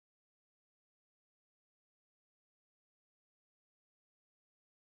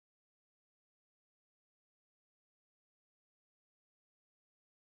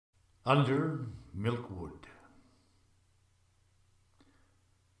Under Milkwood.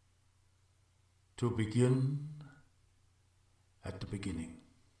 To begin at the beginning.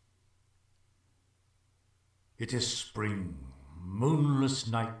 It is spring, moonless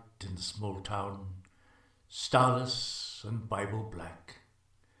night in the small town, starless and Bible black.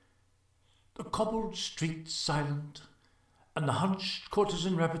 The cobbled streets silent, and the hunched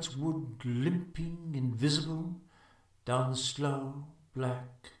courtesan rabbit's wood limping invisible down the slow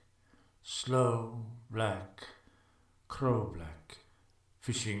black, crow black,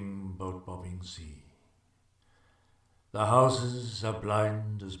 fishing boat bobbing sea. The houses are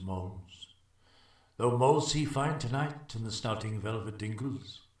blind as moles, though moles see fine tonight in the snouting velvet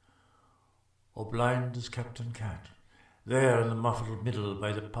dingles, or blind as Captain Cat, there in the muffled middle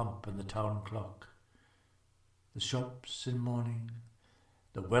by the pump and the town clock. The shops in mourning,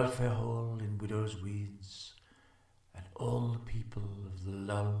 the welfare hall in widow's weeds, and all the people of the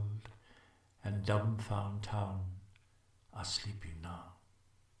lulled and dumbfound town are sleeping now.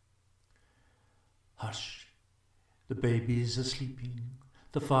 Hush, the babies are sleeping,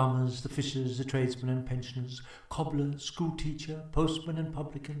 the farmers, the fishers, the tradesmen and pensioners, cobbler, schoolteacher, postman and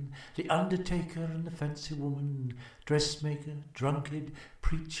publican, the undertaker and the fancy woman, dressmaker, drunkard,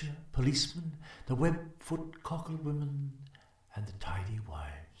 preacher, policeman, the web-foot cockle women, and the tidy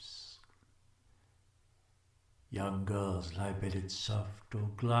wives. Young girls lie bedded soft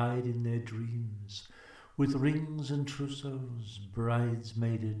or glide in their dreams, with rings and trousseaux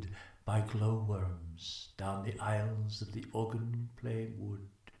bridesmaided by glowworms down the aisles of the organ-playing wood.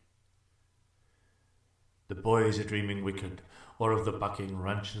 The boys are dreaming wicked, or of the bucking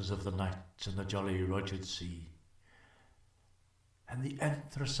ranches of the night and the jolly Rogered Sea. And the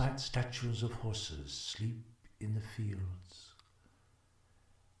anthracite statues of horses sleep in the fields,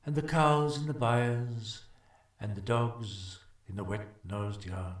 and the cows in the byres, and the dogs in the wet-nosed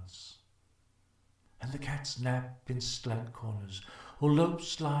yards, and the cats nap in slant corners, or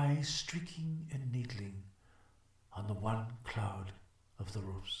lopes lie streaking and needling on the one cloud of the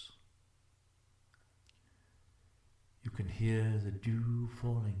roofs. You can hear the dew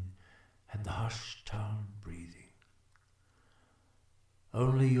falling and the hushed town breathing.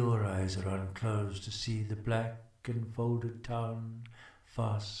 Only your eyes are unclosed to see the black and folded town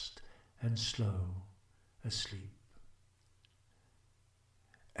fast and slow asleep.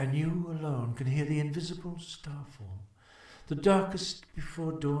 And you alone can hear the invisible starfall, the darkest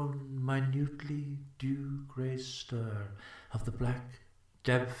before dawn, minutely dew-grey stir of the black,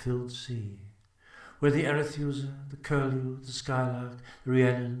 dab-filled sea, where the Arethusa, the curlew, the skylark, the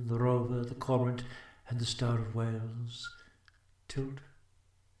Rhiannon, the rover, the cormorant, and the star of Wales tilt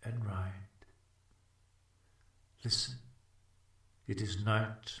and ride. Listen, it is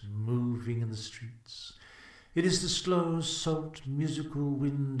night moving in the streets. It is the slow, salt, musical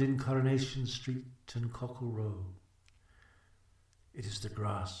wind in Coronation Street and Cockle Row. It is the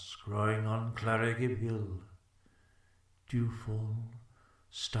grass growing on Clarigib Hill, dewfall,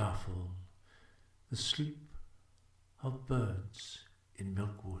 starfall, the sleep of birds in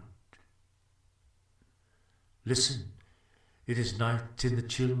Milkwood. Listen, it is night in the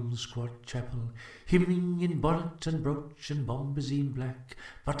chill squat chapel, hymning in bonnet and brooch and bombazine black,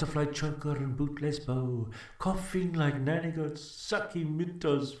 butterfly choker and bootless bow, coughing like nannygoats, sucking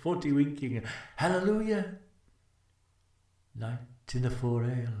mintos, 40 winking, hallelujah! Night in the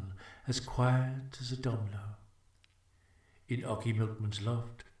fore-ale, as quiet as a domino, in Ocky Milkman's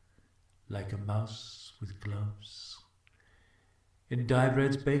loft, like a mouse with gloves, in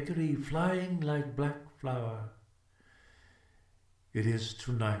Diebread's bakery, flying like black flour. It is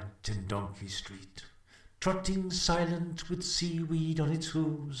tonight in Donkey Street, trotting silent with seaweed on its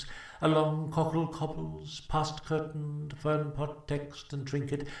hooves, along cockle cobbles, past curtained, fern pot text and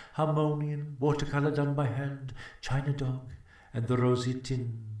trinket, harmonian, watercolour done by hand, china dog, and the rosy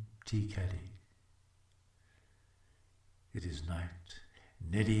tin tea caddy. It is night,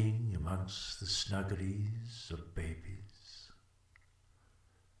 knitting amongst the snuggeries of babies.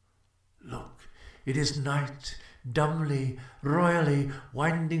 Look, it is night, dumbly, royally,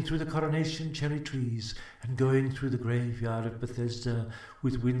 winding through the coronation cherry trees and going through the graveyard of Bethesda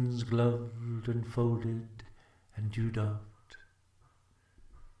with winds gloved and folded and dew-doffed,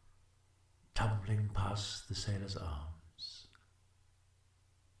 tumbling past the sailor's arms.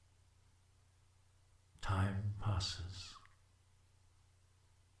 Time passes.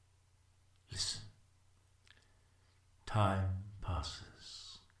 Listen. Time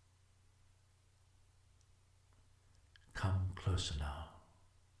passes. Come closer now.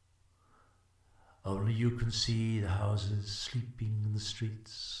 Only you can see the houses sleeping in the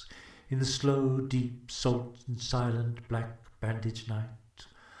streets, in the slow, deep, salt and silent black bandaged night,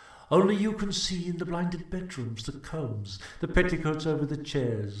 Only you can see in the blinded bedrooms the combs, the petticoats over the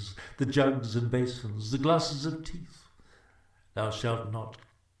chairs, the jugs and basins, the glasses of teeth. Thou shalt not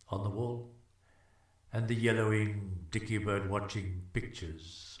on the wall, and the yellowing dicky bird watching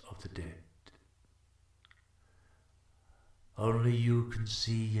pictures of the dead. Only you can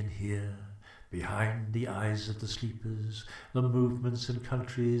see and hear, behind the eyes of the sleepers, the movements and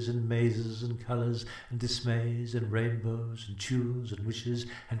countries and mazes and colours and dismays and rainbows and tunes and wishes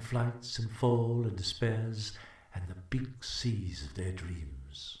and flights and fall and despairs and the big seas of their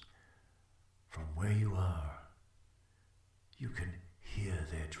dreams. From where you are, you can hear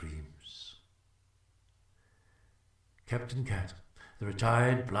their dreams. Captain Cat, the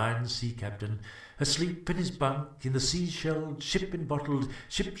retired blind sea captain, asleep in his bunk in the sea-shelled, ship-embottled,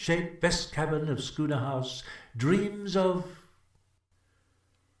 ship-shaped best cabin of Schooner House, dreams of...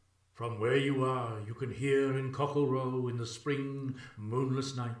 From where you are, you can hear in Cockle Row in the spring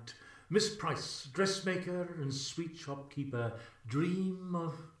moonless night, Miss Price, dressmaker and sweet shopkeeper, dream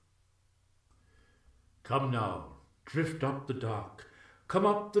of... Come now, drift up the dark, come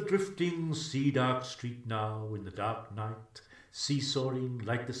up the drifting sea-dark street now in the dark night, seesawing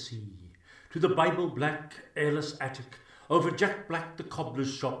like the sea, to the Bible-black, airless attic, over Jack Black the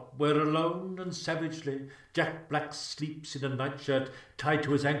cobbler's shop, where alone and savagely Jack Black sleeps in a nightshirt tied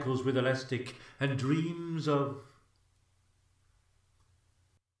to his ankles with elastic, and dreams of...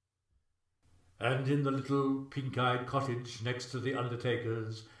 And in the little pink-eyed cottage next to the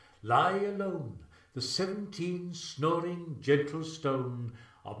undertaker's lie alone the 17 snoring gentle stone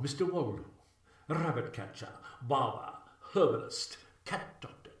of Mr. Waldo, rabbit-catcher, barber, herbalist, cat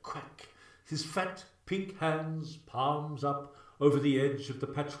doctor, quack, his fat pink hands palms up over the edge of the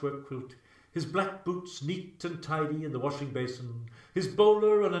patchwork quilt, his black boots neat and tidy in the washing basin, his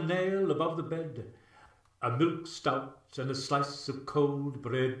bowler on a nail above the bed, a milk stout and a slice of cold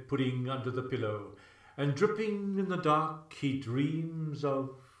bread pudding under the pillow, and dripping in the dark he dreams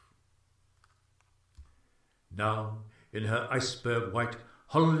of... Now, in her iceberg white,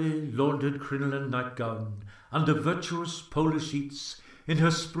 holly laundered crinoline nightgown, under virtuous polar sheets, in her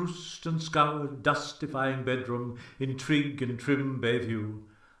spruced and scoured, dust-defying bedroom in trig and trim Bayview,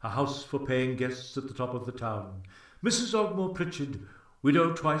 a house for paying guests at the top of the town, Mrs. Ogmore Pritchard,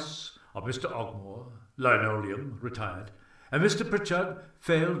 widow twice of Mr. Ogmore, linoleum, retired, and Mr. Pritchard,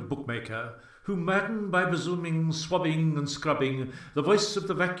 failed bookmaker, who, maddened by presuming, swabbing and scrubbing, the voice of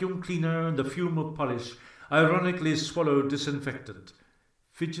the vacuum cleaner and the fume of polish, ironically swallowed disinfectant,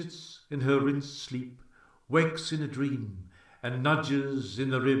 fidgets in her rinsed sleep, wakes in a dream, and nudges in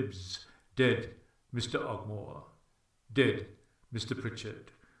the ribs, dead Mr. Ogmore, dead Mr.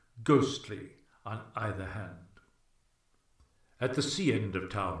 Pritchard, ghostly on either hand. At the sea end of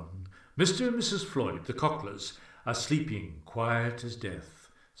town, Mr. and Mrs. Floyd, the Cocklers, are sleeping quiet as death,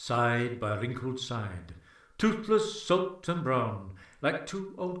 side by wrinkled side, toothless, soaked and brown, like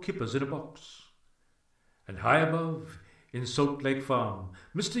two old kippers in a box. And high above, in Salt Lake Farm,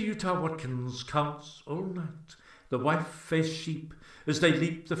 Mr. Utah Watkins counts all night the wife-faced sheep as they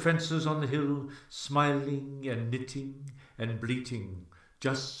leap the fences on the hill, smiling and knitting and bleating,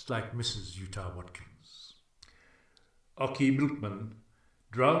 just like Mrs. Utah Watkins. Ocky Milkman,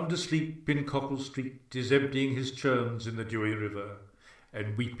 drowned asleep in Cockle Street, is emptying his churns in the dewy river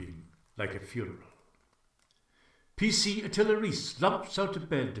and weeping like a funeral. P.C. Attila Reese lumps out of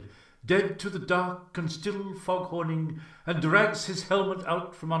bed, dead to the dark and still foghorning, and drags his helmet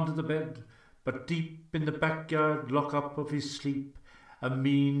out from under the bed, but deep in the backyard lock-up of his sleep, a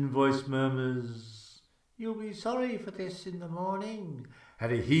mean voice murmurs, "You'll be sorry for this in the morning,"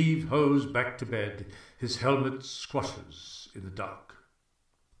 and he heave-hoes back to bed, his helmet squashes in the dark.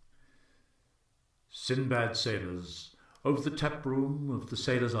 Sinbad Sailors, over the tap-room of the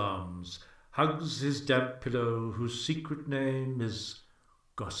Sailor's Arms, hugs his damp pillow whose secret name is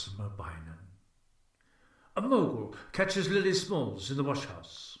Gossamer Bynum. A mogul catches Lily Smalls in the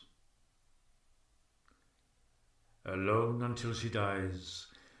wash-house. Alone until she dies,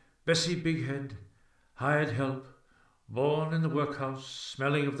 Bessie Bighead, hired help, born in the workhouse,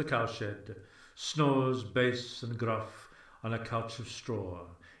 smelling of the cowshed, snores bass and gruff on a couch of straw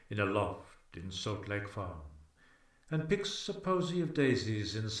in a loft in Salt Lake Farm, and picks a posy of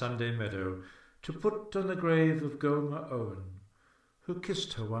daisies in Sunday Meadow to put on the grave of Gomer Owen, who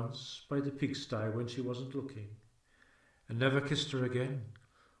kissed her once by the pigsty when she wasn't looking, and never kissed her again,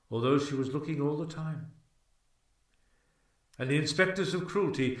 although she was looking all the time. And the inspectors of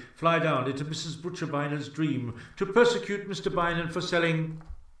cruelty fly down into Mrs. Butcher Bynard's dream to persecute Mr. Bynard for selling...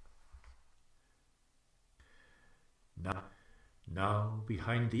 Now,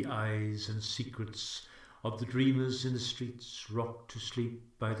 behind the eyes and secrets of the dreamers in the streets rocked to sleep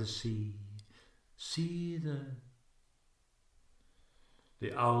by the sea. See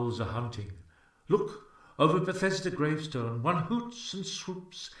the owls are hunting. Look, over Bethesda gravestone, one hoots and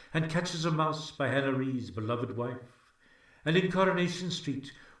swoops and catches a mouse by Hannah Ree's beloved wife. And in Coronation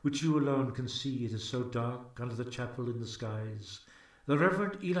Street, which you alone can see, it is so dark under the chapel in the skies, the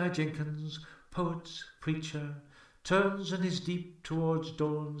Reverend Eli Jenkins, poet, preacher, turns in his deep towards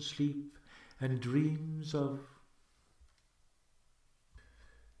dawn sleep and dreams of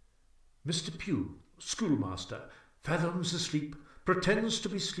Mr. Pugh, schoolmaster, fathoms asleep, pretends to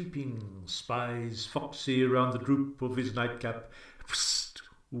be sleeping, spies Foxy around the droop of his nightcap, psst,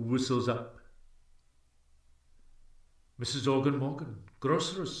 whistles up. Mrs. Organ Morgan,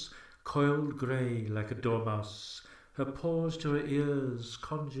 groceress, coiled grey like a dormouse, her paws to her ears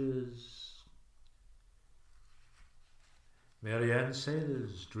conjures Mary Ann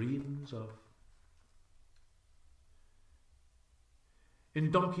Sailor's dreams of. In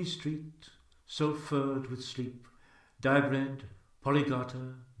Donkey Street, so furred with sleep, Diebread, Polly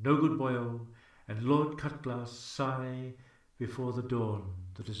Garter, No Good Boyo, and Lord Cutglass sigh before the dawn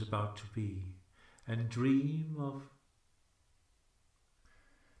that is about to be, and dream of.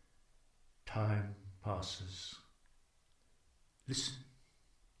 Time passes. Listen.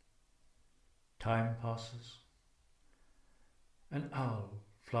 Time passes. An owl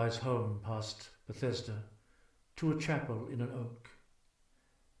flies home past Bethesda to a chapel in an oak,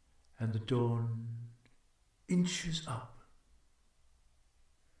 and the dawn inches up.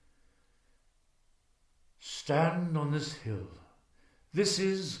 Stand on this hill. This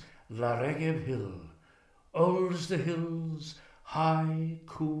is Laregeb Hill, old as the hills, high,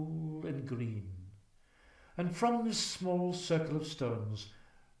 cool, and green. And from this small circle of stones,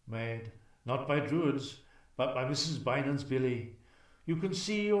 made not by Druids, but by Mrs. Bynan's Billy, you can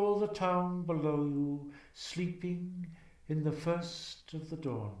see all the town below you, sleeping in the first of the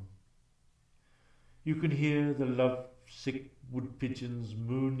dawn. You can hear the love-sick wood pigeons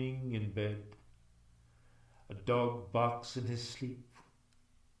mooning in bed. A dog barks in his sleep,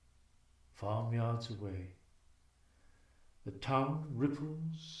 farmyards away. The town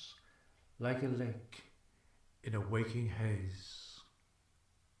ripples like a lake in a waking haze.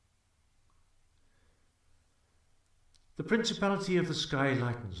 The principality of the sky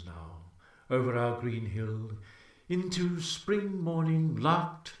lightens now over our green hill into spring morning,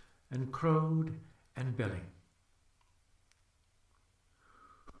 larked and crowed and belling.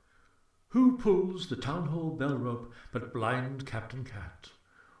 Who pulls the town hall bell rope but blind Captain Cat?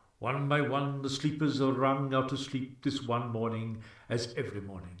 One by one the sleepers are wrung out of sleep this one morning, as every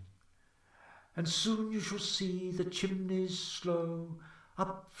morning. And soon you shall see the chimneys slow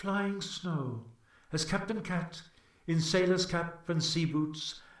up flying snow, as Captain Cat, in sailor's cap and sea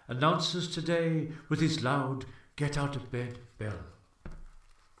boots, announces today with his loud get-out-of-bed bell.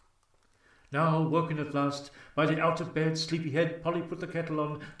 Now, woken at last by the out-of-bed sleepy head, Polly put the kettle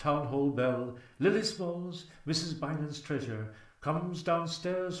on town hall bell. Lily Smalls, Mrs. Bynan's treasure, comes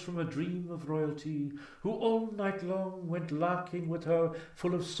downstairs from a dream of royalty, who all night long went larking with her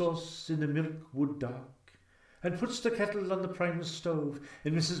full of sauce in the milk-wood dark, and puts the kettle on the Primus stove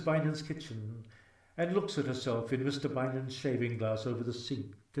in Mrs. Bynan's kitchen, and looks at herself in Mr. Bynan's shaving-glass over the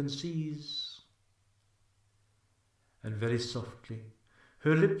sink, and sees, and very softly,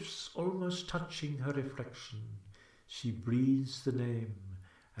 her lips almost touching her reflection, she breathes the name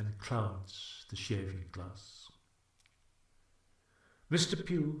and clouds the shaving-glass. Mr.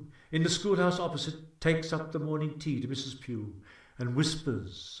 Pugh, in the schoolhouse opposite, takes up the morning tea to Mrs. Pugh and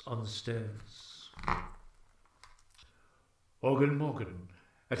whispers on the stairs. Organ Morgan,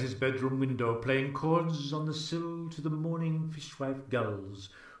 at his bedroom window, playing chords on the sill to the morning fishwife gulls,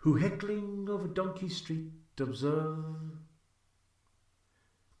 who heckling over Donkey Street observe.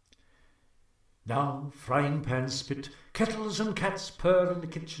 Now frying pans spit, kettles and cats purr in the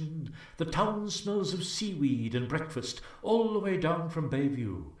kitchen, the town smells of seaweed and breakfast all the way down from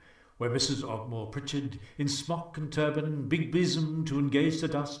Bayview, where Mrs. Ogmore Pritchard, in smock and turban, big bosom to engage the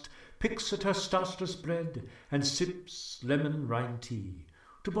dust, picks at her starchless bread and sips lemon rind tea.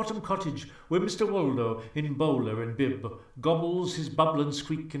 To Bottom Cottage, where Mr. Waldo, in bowler and bib, gobbles his bubble and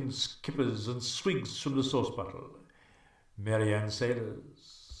squeak and skippers and swigs from the sauce bottle. Mary Ann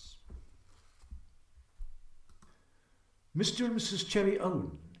Sailors. Mr. and Mrs. Cherry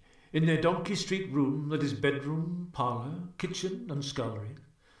Owen, in their Donkey Street room that is bedroom, parlour, kitchen and scullery,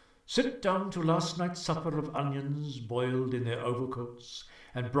 sit down to last night's supper of onions boiled in their overcoats,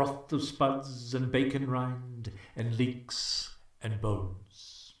 and broth of spuds and bacon rind and leeks and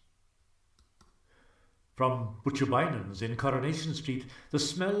bones. From Butcher Bynum's in Coronation Street, the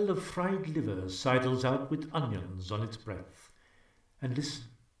smell of fried liver sidles out with onions on its breath. And listen.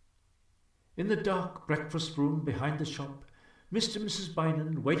 In the dark breakfast room behind the shop, Mr. and Mrs.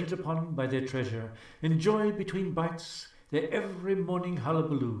 Bynum, waited upon by their treasure, enjoy between bites their every morning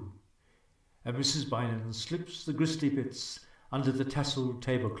hullabaloo, and Mrs. Bynum slips the gristly bits under the tasselled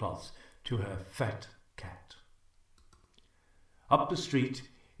tablecloth to her fat cat. Up the street,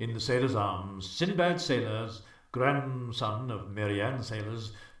 in the Sailor's Arms, Sinbad Sailors, grandson of Mary Ann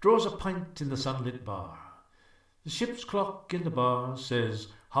Sailors, draws a pint in the sunlit bar. The ship's clock in the bar says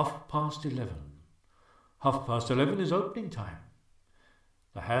 11:30. 11:30 is opening time.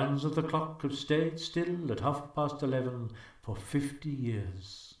 The hands of the clock have stayed still at 11:30 for 50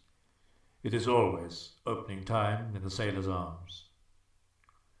 years. It is always opening time in the Sailor's Arms.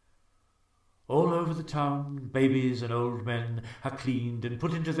 All over the town, babies and old men are cleaned and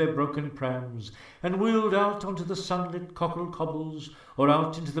put into their broken prams and wheeled out onto the sunlit cockle cobbles or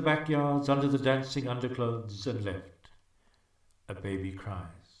out into the backyards under the dancing underclothes and left. A baby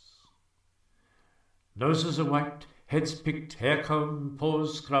cries. Noses are wiped, heads picked, hair combed,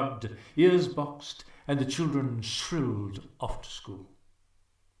 paws scrubbed, ears boxed, and the children shrilled off to school.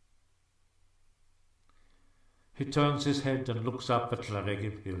 He turns his head and looks up at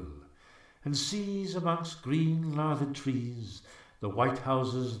Llareggub Hill, and sees amongst green lathered trees the white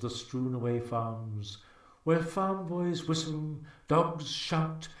houses of the strewn-away farms, where farm boys whistle, dogs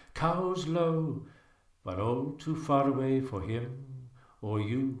shout, cows low, but all too far away for him or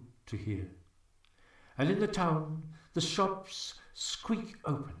you to hear. And in the town the shops squeak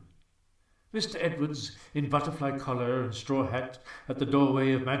open. Mr. Edwards, in butterfly collar and straw hat, at the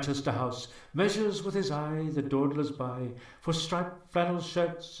doorway of Manchester House, measures with his eye the dawdlers by for striped flannel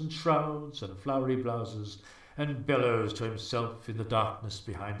shirts and shrouds and flowery blouses, and bellows to himself in the darkness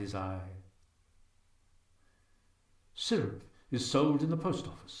behind his eye. Syrup is sold in the post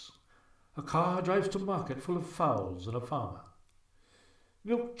office. A car drives to market full of fowls and a farmer.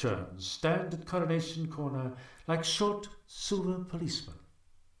 Milk churns stand at Coronation Corner like short silver policemen.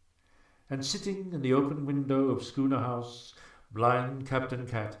 And sitting in the open window of Schooner House, blind Captain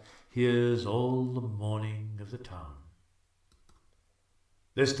Cat hears all the mourning of the town.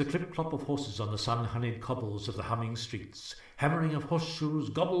 There's the clip-clop of horses on the sun-honeyed cobbles of the humming streets, hammering of horseshoes,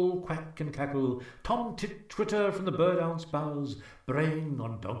 gobble, quack and cackle, tom-tit, twitter from the bird-ounce boughs, braying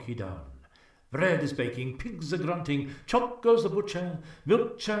on donkey down. Bread is baking, pigs are grunting, chop goes the butcher,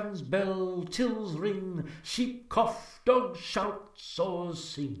 milk churns bell, tills ring, sheep cough, dogs shout, saws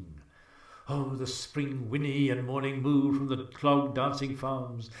sing. Oh, the spring whinny and morning moo from the clog dancing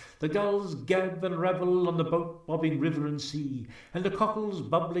farms, the gulls gab and rabble on the boat bobbing river and sea, and the cockles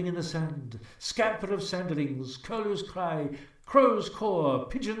bubbling in the sand, scamper of sanderlings, curlews cry, crows caw,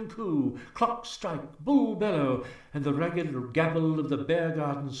 pigeon coo, clock strike, bull bellow, and the ragged gabble of the Bear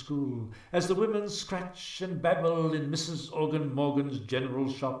Garden School, as the women scratch and babble in Mrs. Organ Morgan's general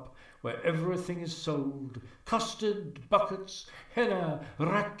shop, where everything is sold: custard, buckets, henna,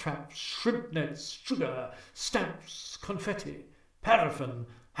 rat traps, shrimp nets, sugar, stamps, confetti, paraffin,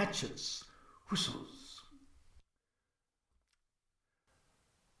 hatchets, whistles.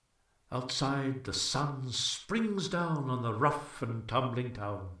 Outside, the sun springs down on the rough and tumbling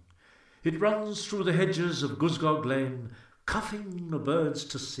town. It runs through the hedges of Gusgog Lane, cuffing the birds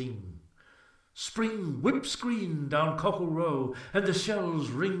to sing. Spring whips green down Cockle Row, and the shells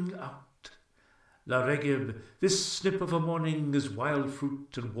ring out. Llareggub, this snip of a morning is wild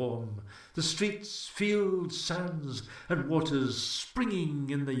fruit and warm, the streets, fields, sands, and waters springing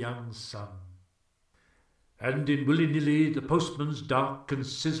in the young sun. And in Willy-nilly, the postman's dark and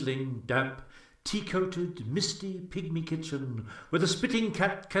sizzling, damp, tea-coated, misty pygmy kitchen, where the spitting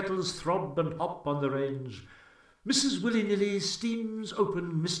cat kettles throb and hop on the range, Mrs. Willy-nilly steams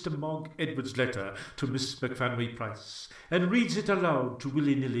open Mr. Mogg Edwards' letter to Miss McFanwy Price, and reads it aloud to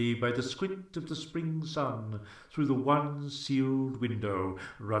Willy-nilly by the squint of the spring sun through the one sealed window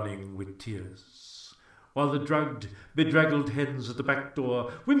running with tears, while the drugged, bedraggled hens at the back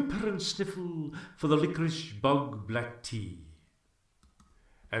door whimper and sniffle for the licorice bog black tea.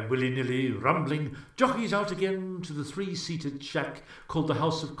 And Willy-nilly, rumbling, jockeys out again to the three-seated shack called the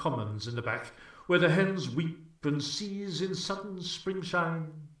House of Commons in the back, where the hens weep and sees in sudden spring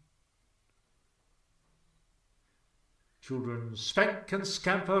shine. Children spank and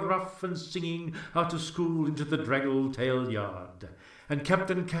scamper rough and singing out of school into the draggle-tail yard, and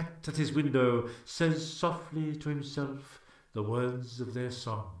Captain Cat at his window says softly to himself the words of their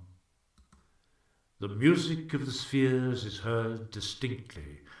song. The music of the spheres is heard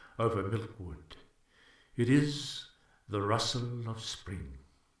distinctly over Milkwood. It is the rustle of spring.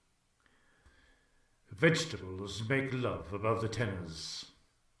 Vegetables make love above the tenors.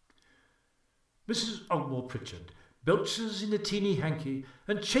 Mrs. Ogmore Pritchard belches in a teeny hanky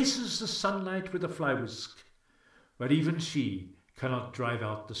and chases the sunlight with a fly whisk, but even she cannot drive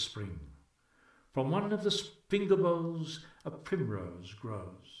out the spring. From one of the finger bowls a primrose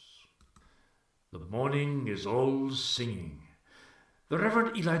grows. The morning is all singing. The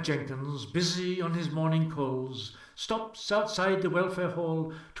Reverend Eli Jenkins, busy on his morning calls, stops outside the welfare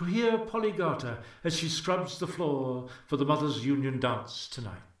hall to hear Polly Garter as she scrubs the floor for the Mothers' Union dance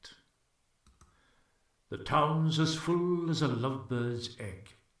tonight. The town's as full as a lovebird's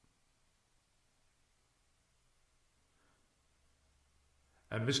egg.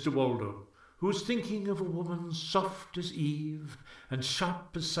 And Mr. Waldo, who is thinking of a woman soft as Eve and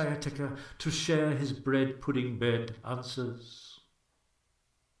sharp as sciatica to share his bread-pudding bed, answers.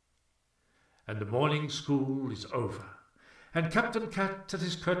 And the morning school is over, and Captain Cat at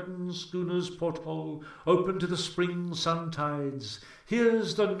his curtained schooner's porthole, open to the spring sun tides,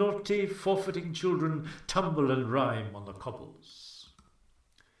 hears the naughty forfeiting children tumble and rhyme on the cobbles.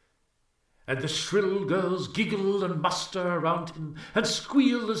 And the shrill girls giggle and muster around him, and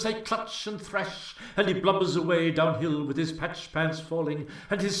squeal as they clutch and thrash, and he blubbers away downhill with his patch pants falling,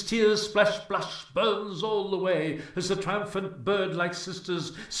 and his tears splash blush burns all the way as the triumphant bird-like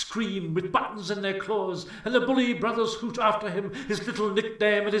sisters scream with buttons in their claws, and the bully brothers hoot after him his little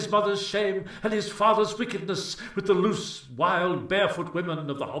nickname and his mother's shame and his father's wickedness with the loose, wild, barefoot women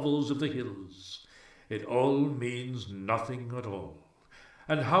of the hovels of the hills. It all means nothing at all.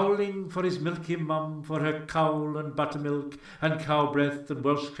 And howling for his milky mum, for her cowl and buttermilk, and cow breath and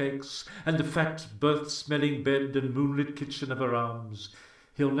Welsh cakes, and the fat birth-smelling bed and moonlit kitchen of her arms,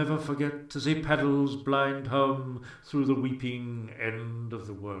 he'll never forget as he paddles blind home through the weeping end of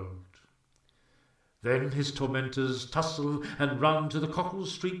the world. Then his tormentors tussle and run to the Cockle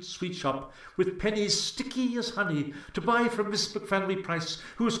Street sweet shop with pennies sticky as honey to buy from Miss McFanry Price,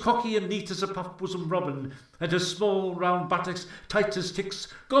 who is cocky and neat as a puff-bosom robin, and her small round buttocks tight as ticks,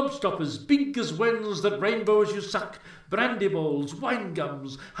 gobstoppers big as wens that rainbow as you suck, brandy balls, wine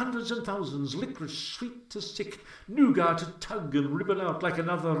gums, hundreds and thousands, licorice sweet to stick, nougat to tug and ribbon out like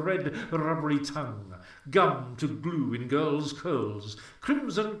another red rubbery tongue, gum to glue in girls' curls,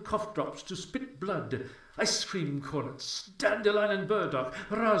 crimson cough drops to spit blood, ice cream cornets, dandelion and burdock,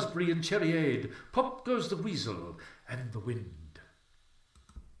 raspberry and cherryade, pop goes the weasel and the wind.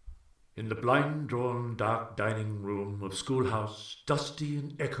 In the blind-drawn dark dining room of schoolhouse, dusty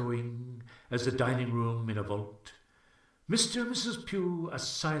and echoing as the dining room in a vault, Mr. and Mrs. Pugh are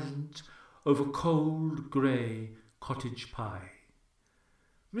silent over cold grey cottage pie.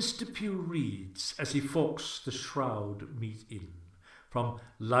 Mr. Pugh reads as he forks the shroud meat in from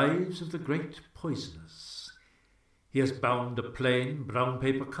Lives of the Great Poisoners. He has bound a plain brown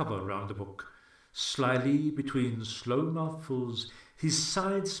paper cover round the book. Slyly, between slow mouthfuls, his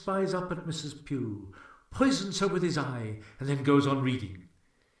side spies up at Mrs. Pugh, poisons her with his eye, and then goes on reading.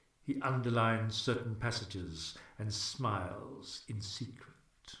 He underlines certain passages and smiles in secret.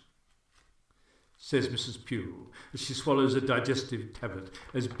 Says Mrs. Pugh, as she swallows a digestive tablet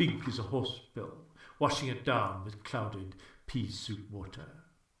as big as a horse bell, washing it down with clouded pea soup water.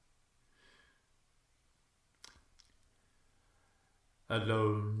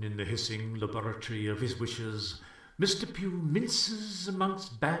 Alone in the hissing laboratory of his wishes, Mr. Pugh minces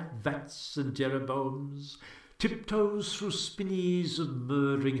amongst bad vats and Jeroboams, tiptoes through spinneys of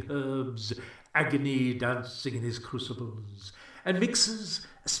murdering herbs, agony dancing in his crucibles, and mixes,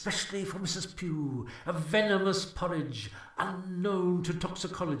 especially for Mrs. Pugh, a venomous porridge unknown to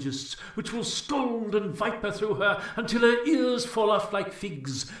toxicologists, which will scold and viper through her until her ears fall off like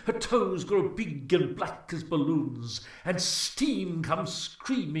figs, her toes grow big and black as balloons, and steam comes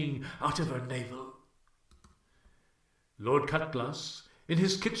screaming out of her navel. Lord Cutglass, in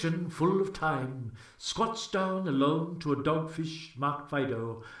his kitchen full of thyme, squats down alone to a dogfish marked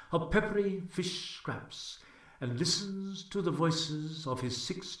Fido of peppery fish scraps, and listens to the voices of his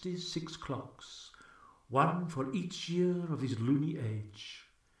 66 clocks, one for each year of his loony age,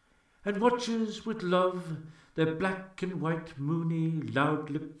 and watches with love their black and white moony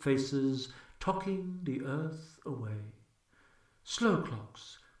loud-lipped faces talking the earth away. Slow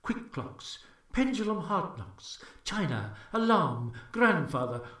clocks, quick clocks, pendulum heart knocks, china, alarm,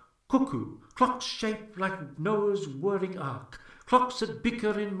 grandfather, cuckoo, clocks shaped like Noah's whirring ark, clocks that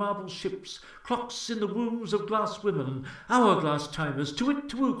bicker in marble ships, clocks in the wombs of glass women, hourglass chimers,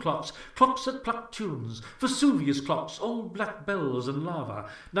 to-it-to-woo clocks, clocks that pluck tunes, Vesuvius clocks, old black bells and lava,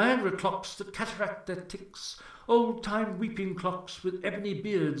 Niagara clocks that cataract their ticks, old-time weeping clocks with ebony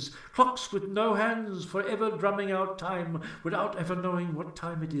beards, clocks with no hands for ever drumming out time without ever knowing what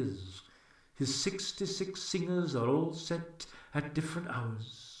time it is. His 66 singers are all set at different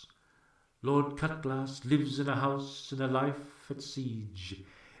hours. Lord Cutglass lives in a house in a life at siege.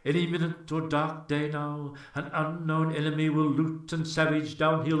 Any minute or dark day now, an unknown enemy will loot and savage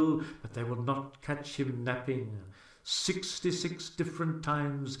downhill, but they will not catch him napping. 66 different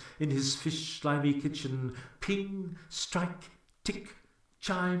times in his fish-slimy kitchen, ping, strike, tick,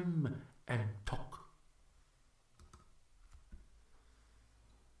 chime, and tock.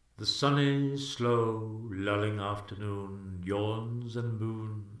 The sunny, slow, lulling afternoon yawns and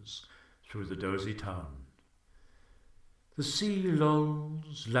moons through the dozy town. The sea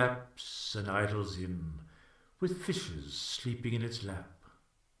lolls, laps, and idles in, with fishes sleeping in its lap.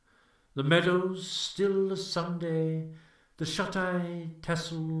 The meadows still as Sunday, the shut-eye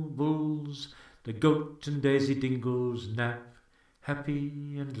tassel bulls, the goat and daisy dingoes nap,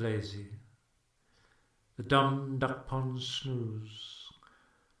 happy and lazy. The dumb duck ponds snooze.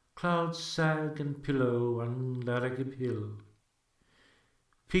 Clouds sag and pillow on Larragib Hill.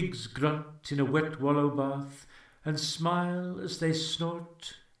 Pigs grunt in a wet wallow bath and smile as they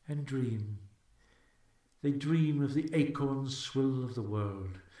snort and dream. They dream of the acorn swill of the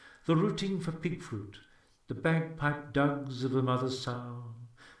world, the rooting for pig fruit, the bagpipe dugs of the mother sow,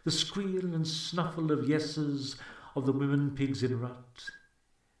 the squeal and snuffle of yeses of the women pigs in rut.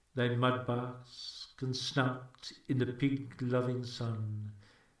 They mudbask and snout in the pig-loving sun,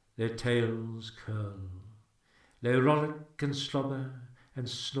 their tails curl. They rollick and slobber and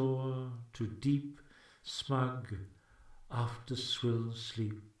snore to deep, smug, after-swill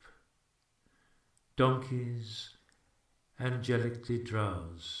sleep. Donkeys angelically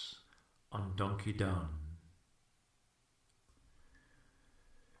drowse on donkey down.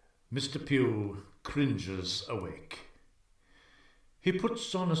 Mr. Pugh cringes awake. He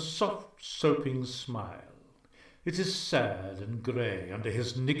puts on a soft, soaping smile. It is sad and grey under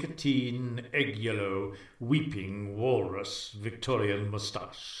his nicotine, egg-yellow, weeping walrus Victorian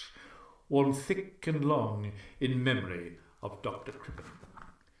moustache, worn thick and long in memory of Dr. Crippen.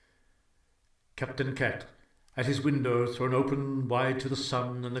 Captain Cat, at his window thrown open wide to the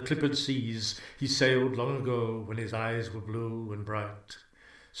sun and the clippered seas he sailed long ago when his eyes were blue and bright.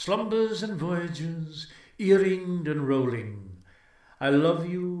 Slumbers and voyages, earringed and rolling. I love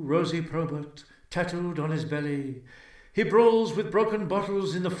you, Rosie Probert, tattooed on his belly. He brawls with broken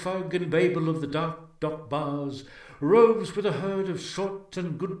bottles in the fug and babel of the dark dock bars, roves with a herd of short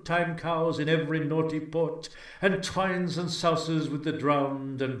and good-time cows in every naughty port, and twines and souses with the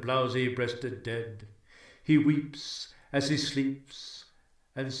drowned and blousy-breasted dead. He weeps as he sleeps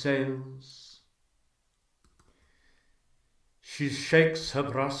and sails. She shakes her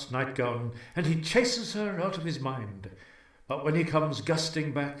brass nightgown, and he chases her out of his mind. But when he comes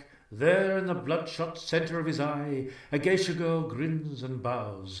gusting back, there in the bloodshot centre of his eye, a geisha girl grins and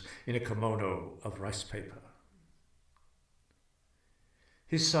bows in a kimono of rice paper.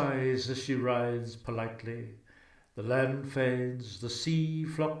 He sighs as she writhes politely. The land fades, the sea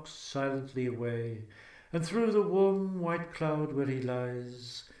flocks silently away, and through the warm white cloud where he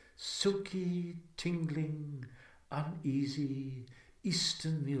lies, silky, tingling, uneasy,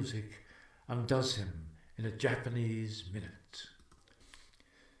 Eastern music undoes him in a Japanese minute.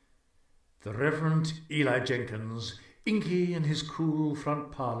 The Reverend Eli Jenkins, inky in his cool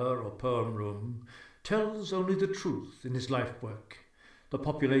front parlour or poem room, tells only the truth in his life work. The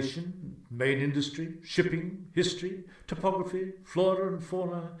population, main industry, shipping, history, topography, flora and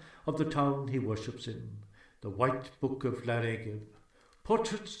fauna of the town he worships in. The White Book of Larragib.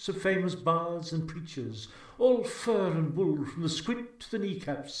 Portraits of famous bards and preachers, all fur and wool from the squint to the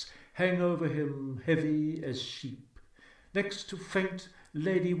kneecaps, hang over him heavy as sheep, next to faint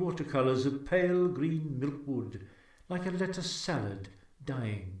lady watercolours of pale green milkwood, like a lettuce salad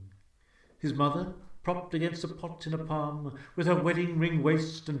dying. His mother, propped against a pot in a palm, with her wedding ring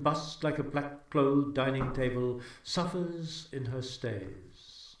waist and bust like a black-clothed dining table, suffers in her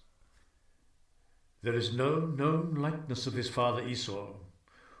stays. There is no known likeness of his father Esau,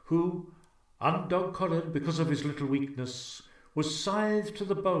 who, undog-collared because of his little weakness, was scythed to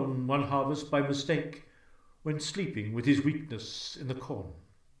the bone one harvest by mistake when sleeping with his weakness in the corn.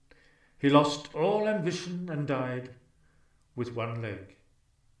 He lost all ambition and died with one leg.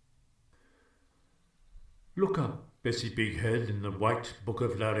 Look up, Bessie Bighead, in the White Book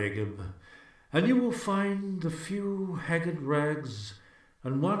of Larragib, and you will find the few haggard rags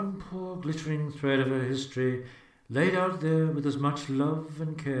and one poor glittering thread of her history laid out there with as much love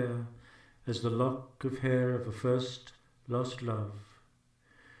and care as the lock of hair of a first lost love.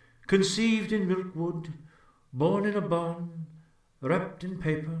 Conceived in milkwood, born in a barn, wrapped in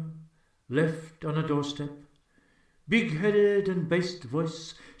paper, left on a doorstep, Big-headed and bassed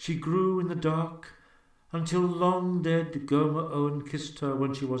voice, she grew in the dark, until long-dead Gomer Owen kissed her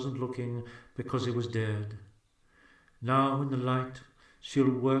when she wasn't looking because he was dead. Now in the light she'll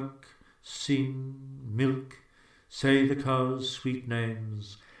work, sing, milk, say the cows' sweet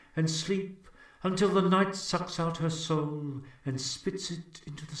names, and sleep until the night sucks out her soul and spits it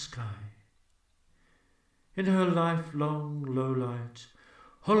into the sky. In her lifelong low light,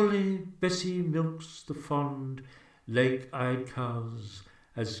 Holly Bessie milks the fond, lake-eyed cows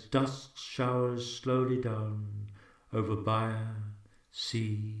as dusk showers slowly down over byre,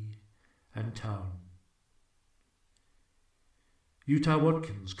 sea, and town. Utah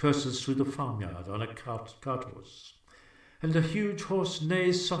Watkins curses through the farmyard on a cart horse, and the huge horse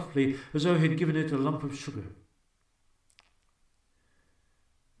neighs softly as though he'd given it a lump of sugar.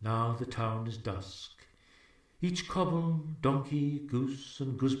 Now the town is dusk. Each cobble, donkey, goose,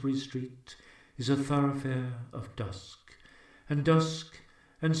 and gooseberry street is a thoroughfare of dusk,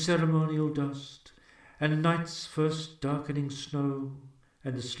 and ceremonial dust, and night's first darkening snow,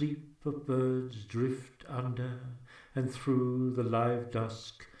 and the sleep of birds drift under and through the live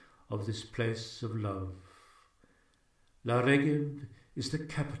dusk of this place of love. La Regib is the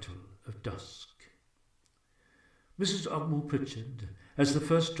capital of dusk. Mrs. Ogmore Pritchard, as the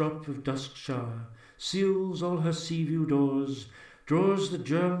first drop of dusk shower seals all her sea-view doors, draws the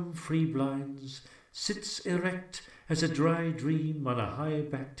germ-free blinds, sits erect as a dry dream on a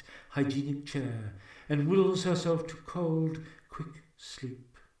high-backed hygienic chair, and wills herself to cold, quick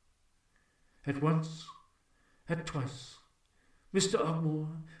sleep. At once, at twice, Mr.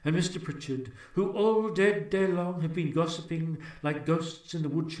 Ogmore and Mr. Pritchard, who all dead day long have been gossiping like ghosts in the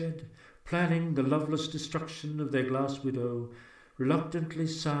woodshed, planning the loveless destruction of their glass widow, reluctantly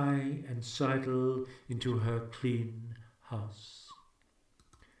sigh and sidle into her clean house.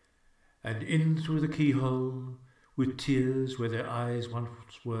 And in through the keyhole, with tears where their eyes once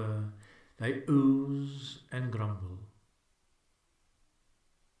were, they ooze and grumble.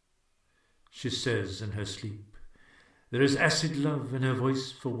 She says in her sleep, there is acid love in her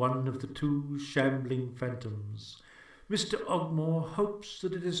voice for one of the two shambling phantoms. Mr. Ogmore hopes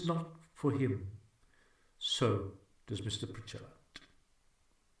that it is not for him. So does Mr. Pritchard.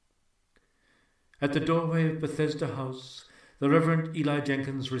 At the doorway of Bethesda House, the Reverend Eli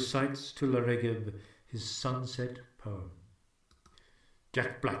Jenkins recites to La Regib his sunset poem.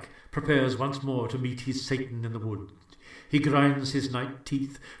 Jack Black prepares once more to meet his Satan in the wood. He grinds his night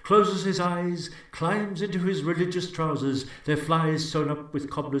teeth, closes his eyes, climbs into his religious trousers, their flies sewn up with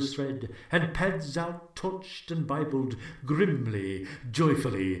cobbler's thread, and pads out, torched and bibled, grimly,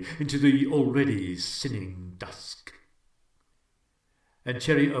 joyfully, into the already sinning dusk. And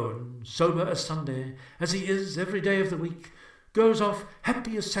Cherry Owen, sober as Sunday, as he is every day of the week, goes off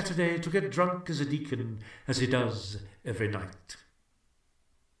happy as Saturday to get drunk as a deacon, as he does every night.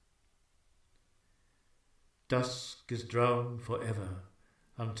 Dusk is drowned forever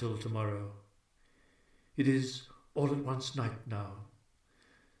until tomorrow. It is all at once night now.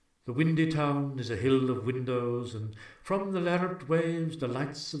 The windy town is a hill of windows, and from the lamped waves the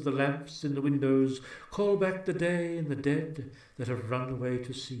lights of the lamps in the windows call back the day and the dead that have run away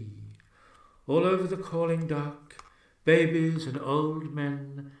to sea. All over the calling dark, babies and old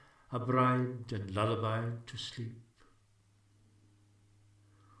men are bribed and lullabied to sleep.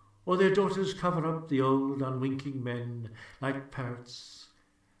 Or their daughters cover up the old unwinking men like parrots,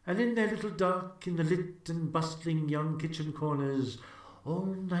 and in their little dark, in the lit and bustling young kitchen corners, all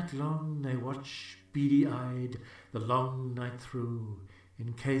night long they watch beady-eyed the long night through,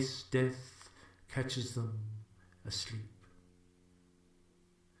 in case death catches them asleep.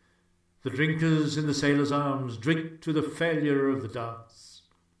 The drinkers in the sailors' arms drink to the failure of the dance.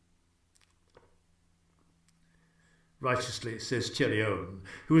 Righteously, says Cherry Owen,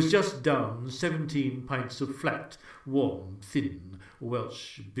 who has just downed 17 pints of flat, warm, thin,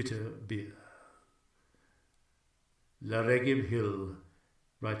 Welsh bitter beer. La Regib Hill,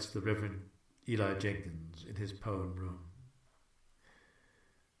 writes the Reverend Eli Jenkins in his poem room.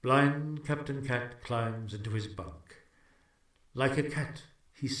 Blind Captain Cat climbs into his bunk. Like a cat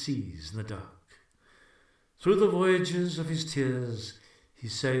he sees in the dark. Through the voyages of his tears he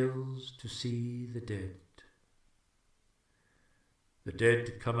sails to see the dead. The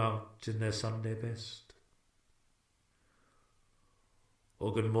dead come out in their Sunday best.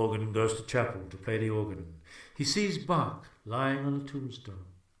 Organ Morgan goes to chapel to play the organ. He sees Bach lying on a tombstone.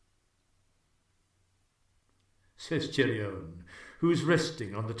 Says Cherry Owen, who is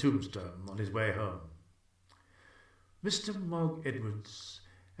resting on the tombstone on his way home. Mr. Mogg Edwards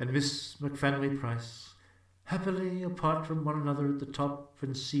and Miss McFanway Price, happily apart from one another at the top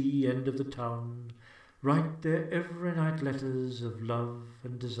and sea end of the town, write their every night letters of love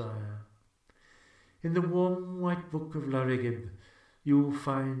and desire. In the warm white book of Larigib you will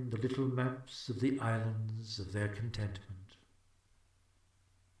find the little maps of the islands of their contentment.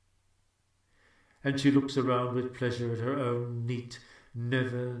 And she looks around with pleasure at her own neat,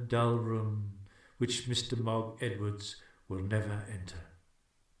 never dull room, which Mr. Mogg Edwards will never enter.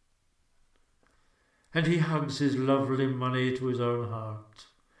 And he hugs his lovely money to his own heart,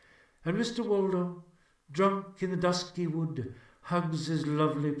 and Mr. Waldo, drunk in the dusky wood, hugs his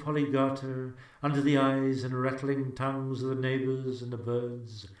lovely Polly Garter under the eyes and rattling tongues of the neighbours and the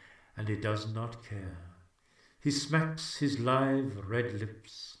birds, and he does not care. He smacks his live red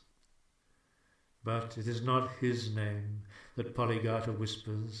lips. But it is not his name that Polly Garter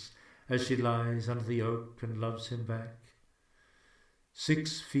whispers as she lies under the oak and loves him back.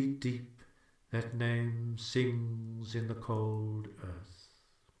 6 feet deep that name sings in the cold earth.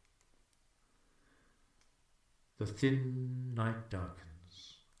 The thin night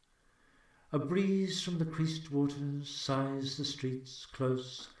darkens. A breeze from the creased waters sighs the streets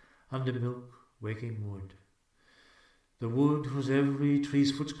close under milk-waking wood. The wood was every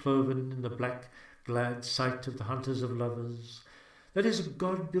tree's foot cloven in the black, glad sight of the hunters of lovers. That is a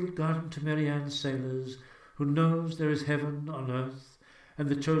God-built garden to Marianne's sailors, who knows there is heaven on earth, and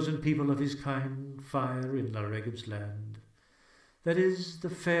the chosen people of his kind fire in Larigib's land. That is the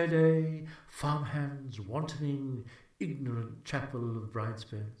fair day, farmhands wantoning, ignorant chapel of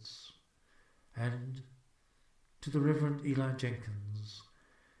bridesbeds. And to the Reverend Eli Jenkins,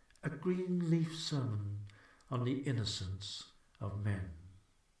 a green leaf sermon on the innocence of men.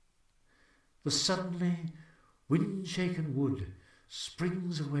 The suddenly wind-shaken wood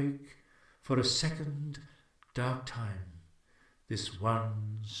springs awake for a second dark time this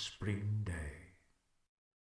one spring day.